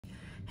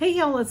Hey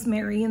y'all, it's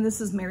Mary, and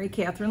this is Mary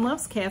Catherine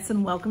Loves Cats,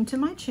 and welcome to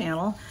my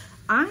channel.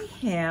 I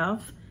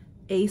have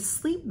a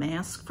sleep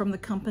mask from the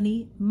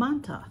company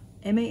MANTA,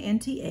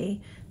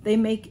 M-A-N-T-A. They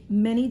make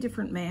many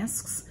different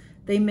masks.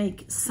 They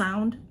make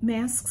sound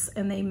masks,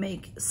 and they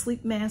make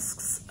sleep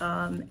masks,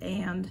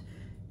 and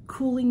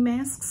cooling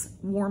masks,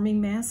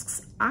 warming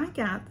masks. I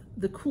got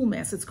the cool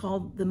mask. It's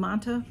called the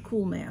MANTA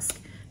Cool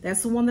Mask.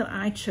 That's the one that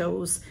I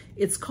chose.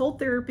 It's cold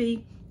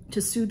therapy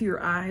to soothe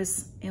your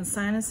eyes and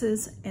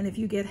sinuses, and if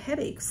you get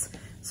headaches.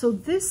 So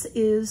this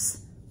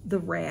is the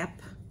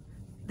wrap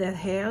that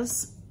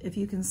has, if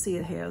you can see,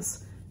 it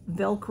has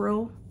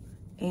Velcro,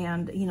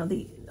 and you know,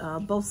 the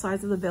both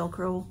sides of the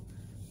Velcro.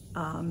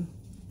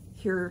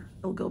 Here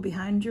it'll go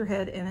behind your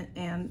head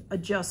and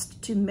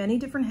adjust to many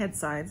different head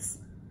sides.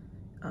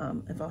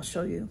 If I'll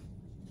show you,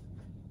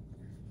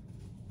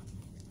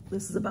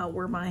 this is about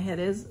where my head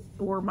is,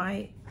 or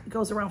it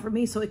goes around for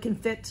me, so it can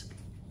fit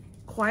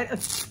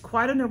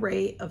quite an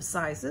array of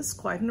sizes,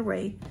 quite an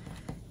array.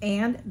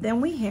 And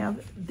then we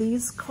have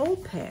these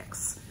cold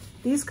packs.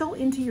 These go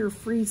into your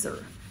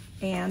freezer,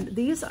 and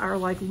these are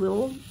like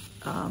little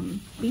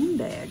bean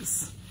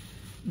bags.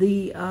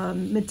 The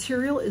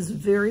material is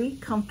very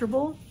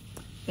comfortable,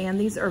 and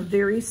these are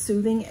very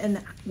soothing.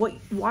 And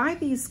why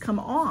these come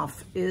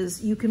off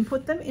is you can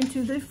put them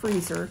into the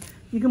freezer.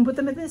 You can put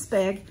them in this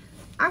bag.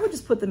 I would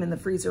just put them in the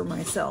freezer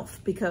myself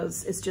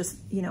because it's just,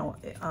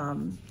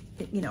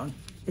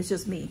 it's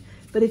just me.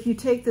 But if you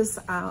take this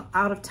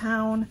out of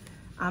town,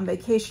 on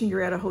vacation,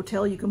 you're at a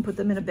hotel, you can put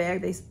them in a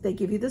bag. They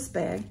give you this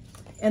bag,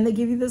 and they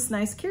give you this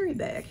nice carry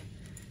bag.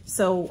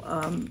 So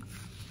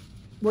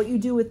what you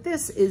do with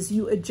this is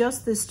you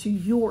adjust this to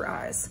your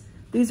eyes.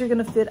 These are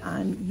gonna fit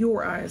on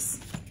your eyes,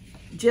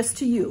 just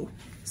to you.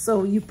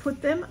 So you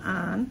put them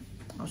on,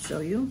 I'll show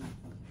you.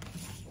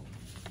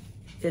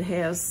 It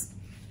has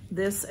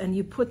this, and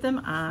you put them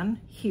on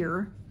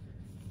here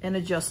and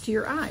adjust to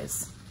your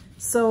eyes.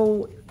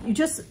 So you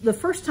just, the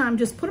first time,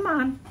 just put them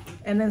on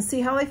and then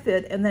see how they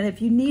fit. And then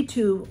if you need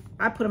to,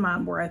 I put them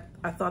on where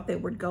I thought they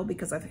would go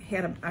because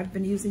I've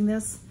been using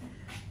this.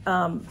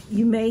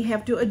 You may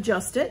have to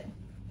adjust it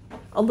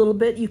a little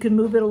bit. You can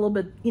move it a little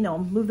bit,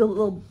 move the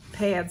little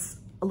pads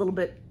a little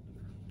bit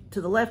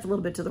to the left, a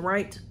little bit to the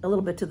right, a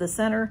little bit to the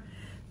center.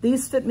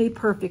 These fit me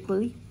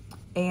perfectly.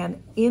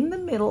 And in the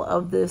middle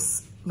of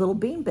this little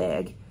bean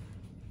bag,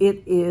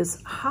 it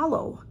is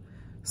hollow.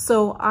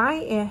 So I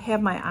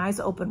have my eyes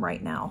open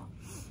right now,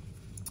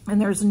 and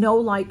there's no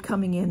light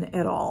coming in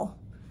at all.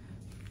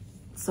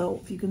 So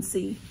if you can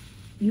see,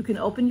 you can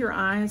open your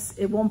eyes.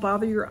 It won't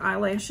bother your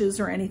eyelashes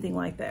or anything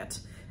like that.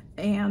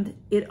 And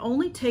it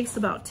only takes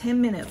about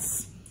 10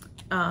 minutes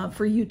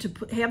for you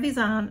to have these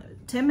on,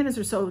 10 minutes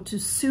or so, to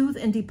soothe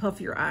and depuff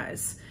your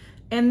eyes.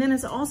 And then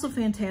it's also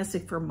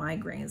fantastic for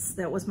migraines.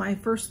 That was my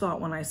first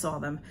thought when I saw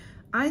them.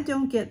 I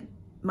don't get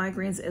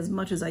migraines as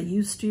much as I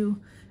used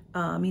to.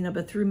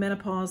 But through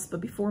menopause,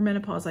 but before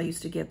menopause, I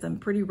used to get them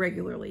pretty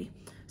regularly.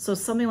 So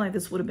something like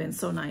this would have been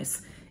so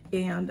nice.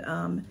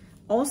 And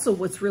also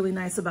what's really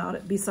nice about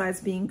it,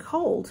 besides being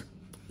cold,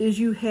 is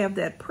you have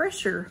that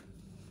pressure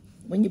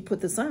when you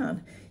put this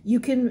on. You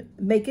can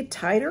make it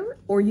tighter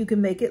or you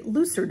can make it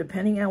looser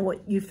depending on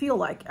what you feel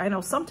like. I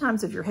know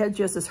sometimes if your head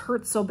just is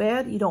hurt so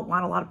bad, you don't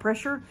want a lot of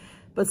pressure,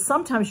 but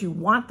sometimes you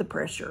want the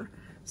pressure.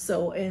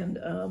 So,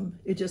 and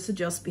it just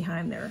adjusts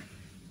behind there.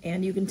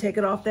 And you can take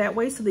it off that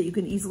way so that you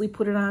can easily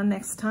put it on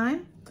next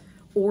time.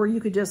 Or you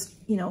could just,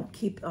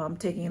 keep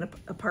taking it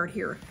apart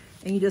here.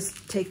 And you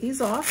just take these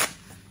off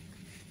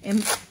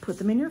and put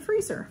them in your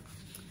freezer.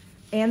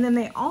 And then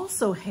they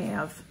also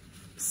have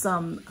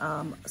some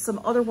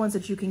other ones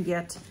that you can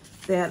get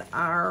that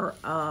are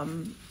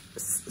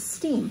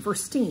for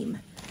steam.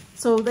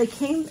 So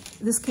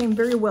this came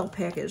very well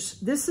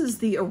packaged. This is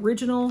the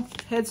original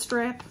head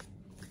strap.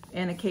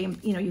 And it came,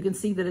 you can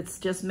see that it's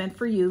just meant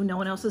for you. No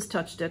one else has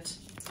touched it.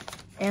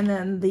 And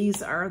then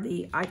these are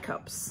the eye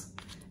cups.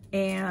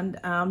 And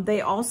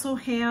they also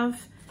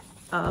have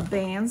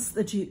bands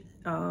that you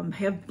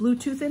have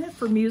Bluetooth in it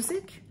for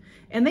music.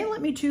 And they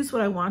let me choose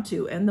what I want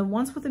to. And the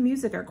ones with the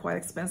music are quite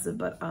expensive,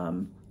 but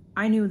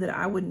I knew that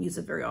I wouldn't use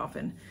it very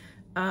often.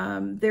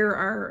 There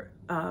are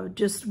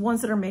just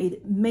ones that are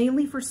made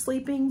mainly for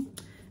sleeping.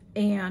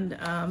 And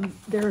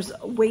there's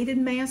weighted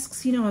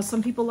masks. You know how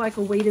some people like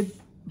a weighted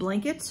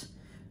blanket?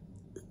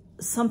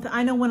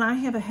 I know when I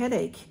have a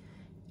headache,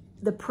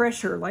 the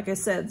pressure, like I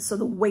said, so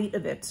the weight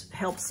of it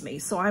helps me.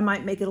 So I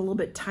might make it a little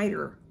bit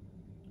tighter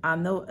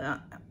on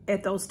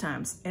at those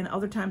times. And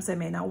other times I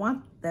may not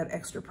want that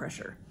extra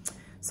pressure.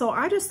 So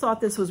I just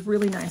thought this was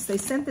really nice. They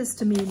sent this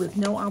to me with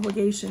no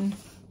obligation,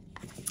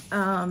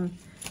 and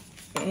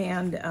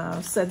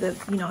said that,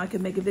 I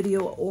could make a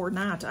video or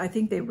not. I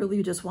think they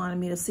really just wanted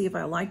me to see if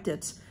I liked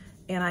it.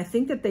 And I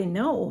think that they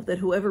know that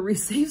whoever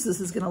receives this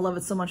is going to love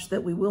it so much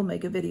that we will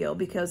make a video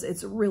because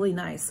it's really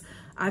nice.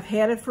 I've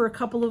had it for a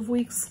couple of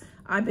weeks.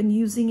 I've been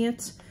using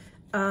it,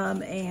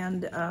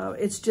 and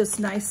it's just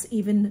nice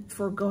even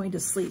for going to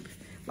sleep.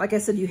 Like I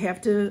said,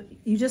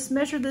 you just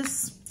measure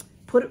this,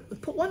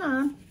 put one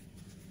on,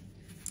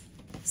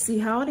 see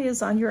how it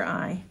is on your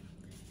eye,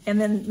 and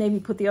then maybe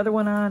put the other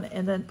one on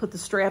and then put the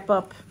strap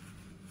up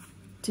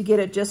to get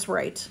it just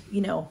right,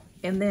 you know,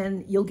 and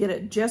then you'll get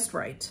it just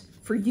right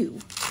for you.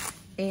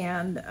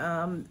 And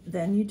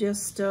then you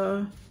just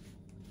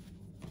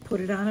put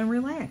it on and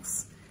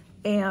relax.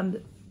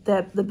 And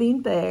the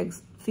bean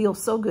bags feel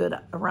so good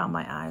around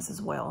my eyes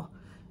as well.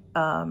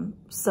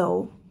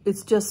 So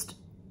it's just,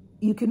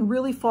 you can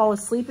really fall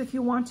asleep if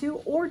you want to,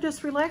 or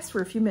just relax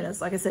for a few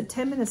minutes. Like I said,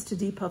 10 minutes to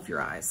depuff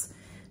your eyes.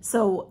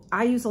 So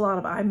I use a lot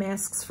of eye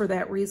masks for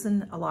that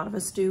reason. A lot of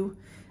us do.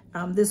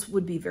 This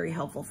would be very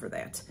helpful for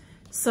that.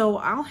 So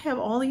I'll have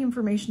all the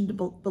information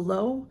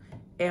below.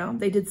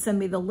 They did send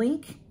me the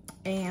link,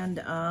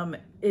 and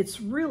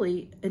it's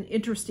really an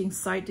interesting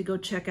site to go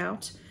check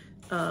out.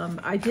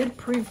 I did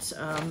print,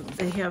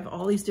 they have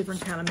all these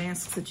different kind of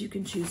masks that you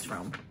can choose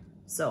from.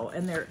 So,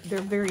 and they're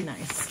very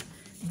nice.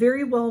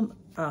 Very well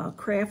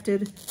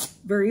crafted,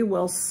 very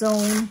well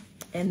sewn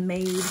and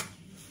made.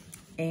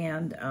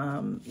 And,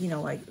 you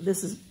know, like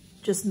this is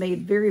just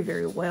made very,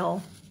 very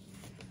well.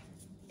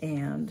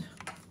 And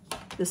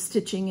the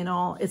stitching and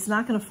all, it's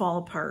not going to fall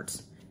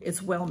apart.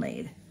 It's well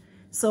made.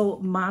 So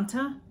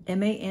MANTA,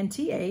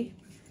 M-A-N-T-A.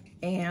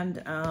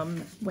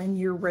 And when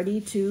you're ready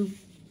to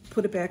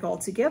put it back all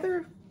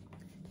together,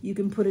 you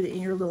can put it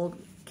in your little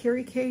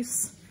carry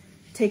case.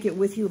 Take it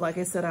with you, like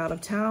I said, out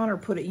of town, or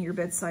put it in your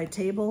bedside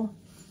table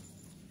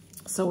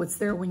so it's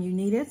there when you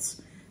need it.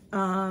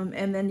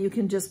 And then you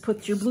can just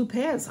put your blue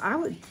pads. I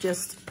would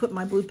just put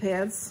my blue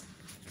pads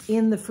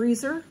in the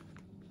freezer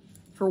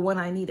for when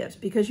I need it,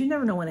 because you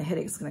never know when a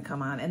headache's going to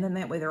come on, and then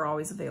that way they're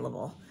always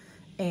available.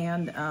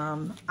 And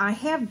I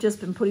have just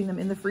been putting them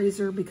in the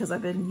freezer because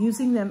I've been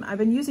using them. I've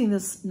been using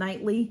this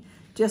nightly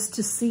just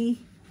to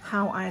see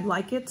how I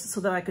like it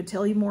so that I could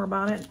tell you more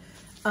about it.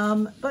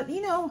 But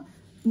you know,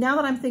 now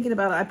that I'm thinking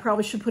about it, I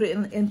probably should put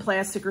it in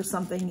plastic or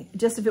something,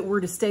 just if it were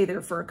to stay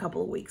there for a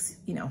couple of weeks,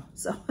 you know.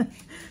 So,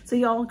 so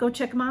y'all go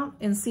check them out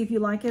and see if you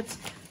like it.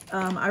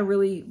 I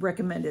really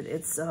recommend it.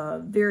 It's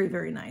very,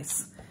 very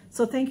nice.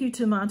 So thank you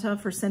to MANTA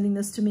for sending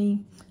this to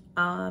me.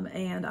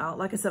 And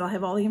like I said, I'll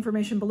have all the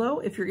information below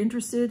if you're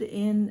interested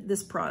in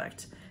this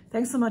product.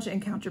 Thanks so much,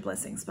 and count your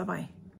blessings. Bye-bye.